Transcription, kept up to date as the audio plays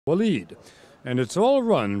Walid, and it's all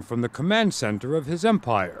run from the command center of his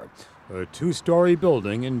empire, a two-story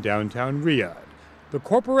building in downtown Riyadh. The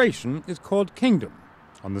corporation is called Kingdom.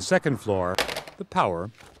 On the second floor, the power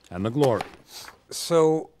and the glory.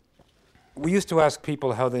 So, we used to ask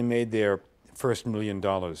people how they made their first $1 million.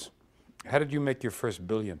 How did you make your first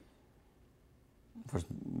billion? First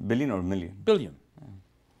billion or million? Billion.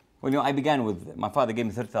 Well, I began with, my father gave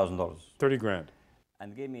me $30,000. 30 grand.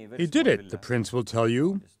 And gave me a very He did small it, villa. the prince will tell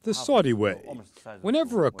you, the Saudi way.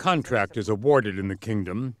 Whenever a contract is awarded in the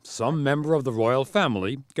kingdom, some member of the royal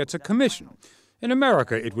family gets a commission. In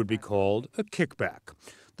America, it would be called a kickback.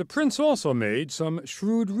 The prince also made some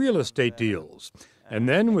shrewd real estate deals. And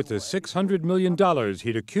then, with the $600 million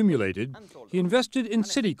he'd accumulated, he invested in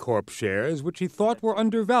Citicorp shares which he thought were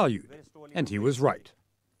undervalued. And he was right.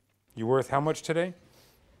 You're worth how much today?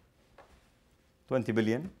 20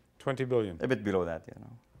 billion. 20 billion. A bit below that,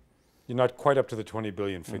 You're not quite up to the 20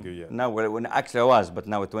 billion figure yet. Now, when actually I was, but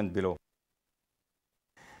now it went below.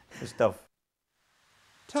 It's tough.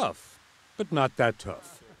 Tough, but not that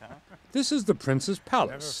tough. This is the Prince's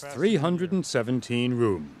Palace, 317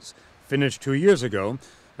 rooms, finished 2 years ago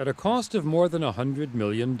at a cost of more than $100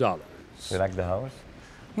 million. You like the house?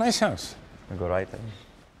 Nice house. You go right.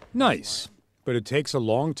 Nice, but it takes a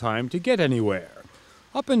long time to get anywhere.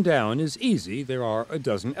 Up and down is easy, there are a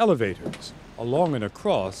dozen elevators. Along and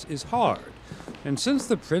across is hard. And since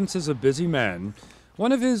the prince is a busy man,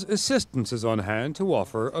 one of his assistants is on hand to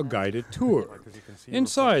offer a guided tour.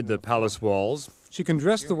 Inside the palace walls, she can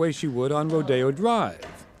dress the way she would on Rodeo Drive.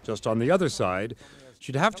 Just on the other side,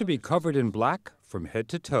 she'd have to be covered in black from head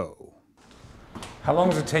to toe. How long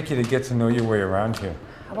does it take you to get to know your way around here?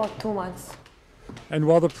 About 2 months. And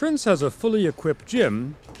while the prince has a fully equipped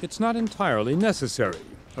gym, it's not entirely necessary.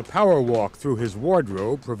 A power walk through his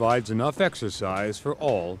wardrobe provides enough exercise for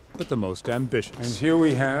all but the most ambitious. And here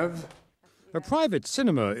we have... A private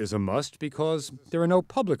cinema is a must because there are no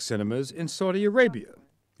public cinemas in Saudi Arabia.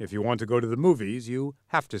 If you want to go to the movies, you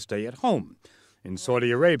have to stay at home. In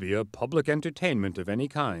Saudi Arabia, public entertainment of any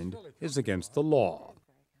kind is against the law.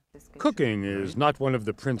 Cooking is not one of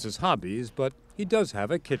the prince's hobbies, but he does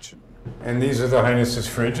have a kitchen. And these are the Highness's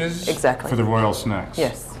fridges? Exactly. For the royal snacks?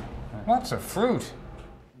 Yes. Lots of fruit.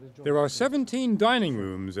 There are 17 dining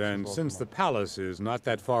rooms, and since the palace is not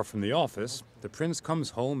that far from the office, the prince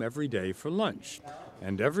comes home every day for lunch.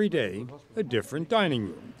 And every day, a different dining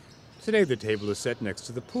room. Today the table is set next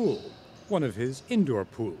to the pool, one of his indoor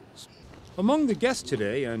pools. Among the guests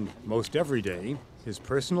today, and most every day, his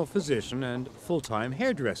personal physician and full-time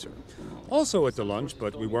hairdresser. Also at the lunch,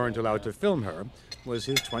 but we weren't allowed to film her, was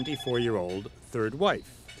his 24-year-old third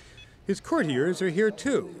wife. His courtiers are here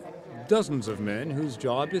too, dozens of men whose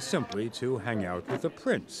job is simply to hang out with the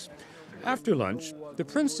prince. After lunch, the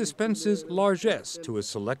prince dispenses largesse to a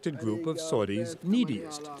selected group of Saudi's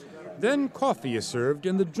neediest. Then coffee is served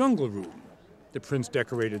in the jungle room. The prince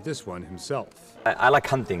decorated this one himself. I like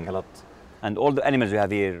hunting a lot. And all the animals we have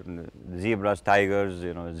here, zebras, tigers,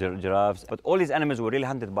 giraffes. But all these animals were really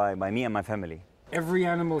hunted by me and my family. Every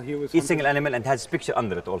animal here was Each single animal, and has picture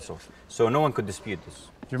under it also. So no one could dispute this.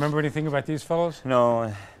 Do you remember anything about these fellows?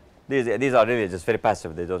 No, these are really just very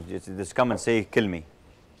passive. They don't just come and say, kill me.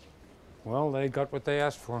 Well, they got what they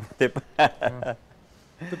asked for. The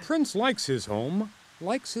prince likes his home,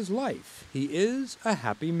 likes his life. He is a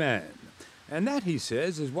happy man. And that, he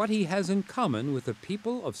says, is what he has in common with the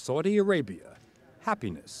people of Saudi Arabia.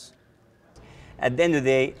 Happiness. At the end of the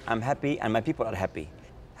day, I'm happy and my people are happy.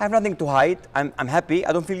 I have nothing to hide. I'm happy.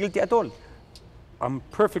 I don't feel guilty at all. I'm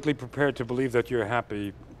perfectly prepared to believe that you're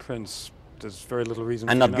happy, Prince. There's very little reason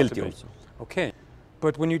And for you not not guilty to be. also. Okay.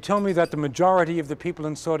 But when you tell me that the majority of the people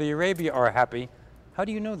in Saudi Arabia are happy, how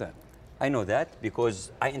do you know that? I know that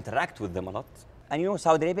because I interact with them a lot. And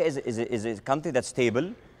Saudi Arabia is a country that's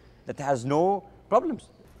stable, that has no problems.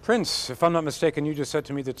 Prince, if I'm not mistaken, you just said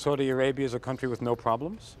to me that Saudi Arabia is a country with no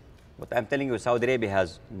problems? What I'm telling you, Saudi Arabia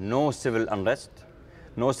has no civil unrest,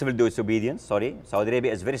 no civil disobedience, sorry. Saudi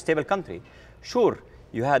Arabia is a very stable country. Sure,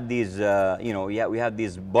 you had these, we had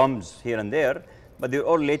these bombs here and there, but they're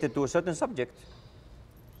all related to a certain subject.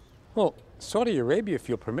 Well, Saudi Arabia, if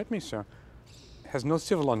you'll permit me, sir, has no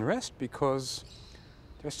civil unrest because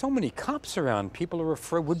there's so many cops around. People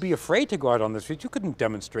would be afraid to go out on the street. You couldn't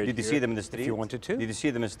demonstrate. Did you see them in the street? If you wanted to. Did you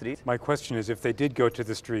see them in the street? My question is, if they did go to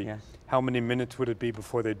the street, how many minutes would it be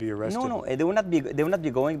before they'd be arrested? No, they will not be. They will not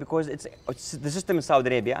be going because it's the system in Saudi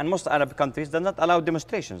Arabia and most Arab countries does not allow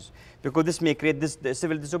demonstrations because this may create the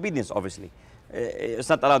civil disobedience. Obviously, it's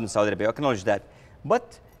not allowed in Saudi Arabia. I acknowledge that.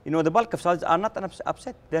 But the bulk of Saudis are not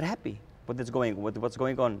upset. They're happy with what's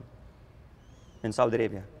going on in Saudi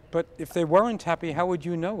Arabia. But if they weren't happy, how would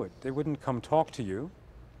you know it? They wouldn't come talk to you.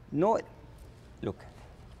 No, look,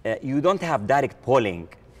 you don't have direct polling,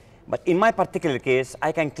 but in my particular case,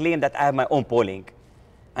 I can claim that I have my own polling,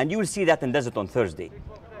 and you will see that in desert on Thursday.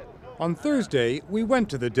 On Thursday, we went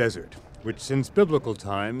to the desert, which since biblical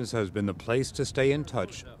times has been the place to stay in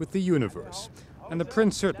touch with the universe. And the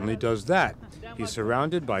prince certainly does that. He's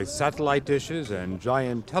surrounded by satellite dishes and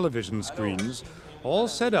giant television screens, all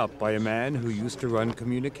set up by a man who used to run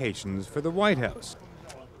communications for the White House.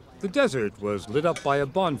 The desert was lit up by a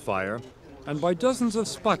bonfire and by dozens of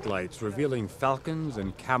spotlights revealing falcons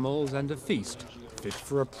and camels and a feast fit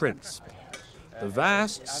for a prince. The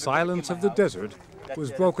vast silence of the desert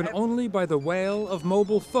was broken only by the wail of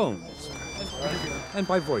mobile phones and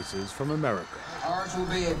by voices from America. Ours will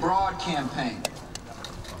be a broad campaign,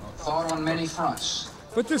 thought on many fronts.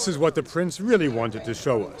 But this is what the prince really wanted to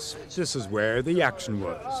show us. This is where the action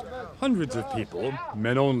was. Hundreds of people,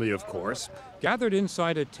 men only of course, gathered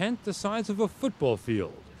inside a tent the size of a football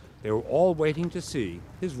field. They were all waiting to see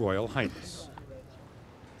His Royal Highness.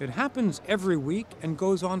 It happens every week and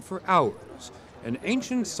goes on for hours. An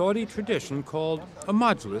ancient Saudi tradition called a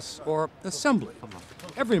majlis, or assembly.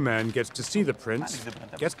 Every man gets to see the prince,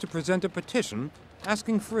 gets to present a petition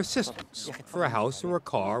asking for assistance, for a house or a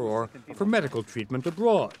car, or for medical treatment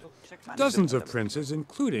abroad. Dozens of princes,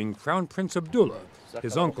 including Crown Prince Abdullah,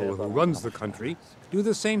 his uncle who runs the country, do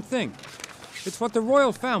the same thing. It's what the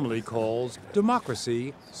royal family calls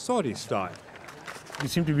democracy Saudi style. You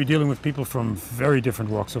seem to be dealing with people from very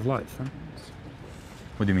different walks of life. Huh?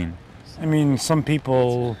 What do you mean? I mean, some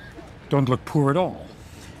people don't look poor at all.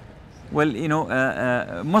 Well, you know,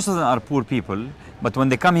 most of them are poor people, but when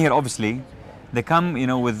they come here, obviously, they come, you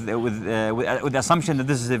know, with the assumption that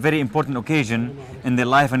this is a very important occasion in their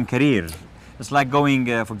life and career. It's like going,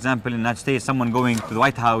 for example, in the United States, someone going to the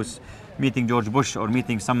White House, meeting George Bush, or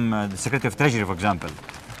meeting the Secretary of Treasury, for example.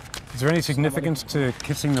 Is there any significance to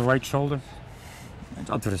kissing the right shoulder? It's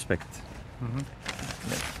out of respect. Mm-hmm.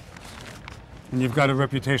 Yeah. And you've got a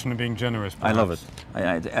reputation of being generous, perhaps. I love it.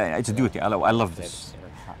 It's a duty. I love this.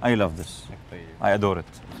 I love this. I adore it.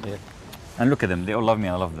 Yeah. And look at them. They all love me.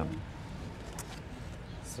 I love them.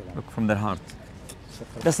 Look from their heart.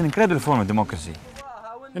 That's an incredible form of democracy.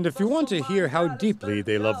 And if you want to hear how deeply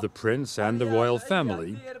they love the prince and the royal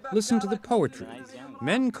family, listen to the poetry.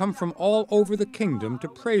 Men come from all over the kingdom to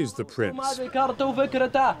praise the prince.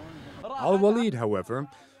 Al-Walid, however,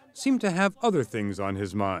 seemed to have other things on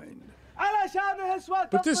his mind.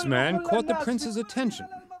 But this man caught the prince's attention.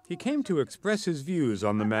 He came to express his views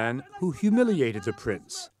on the man who humiliated the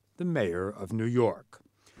prince, the mayor of New York.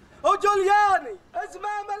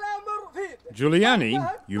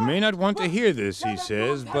 Giuliani, you may not want to hear this, he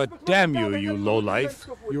says, but damn you, you lowlife,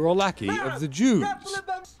 you're a lackey of the Jews.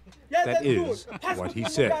 That is what he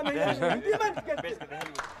said.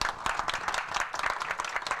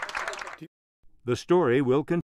 The story will continue.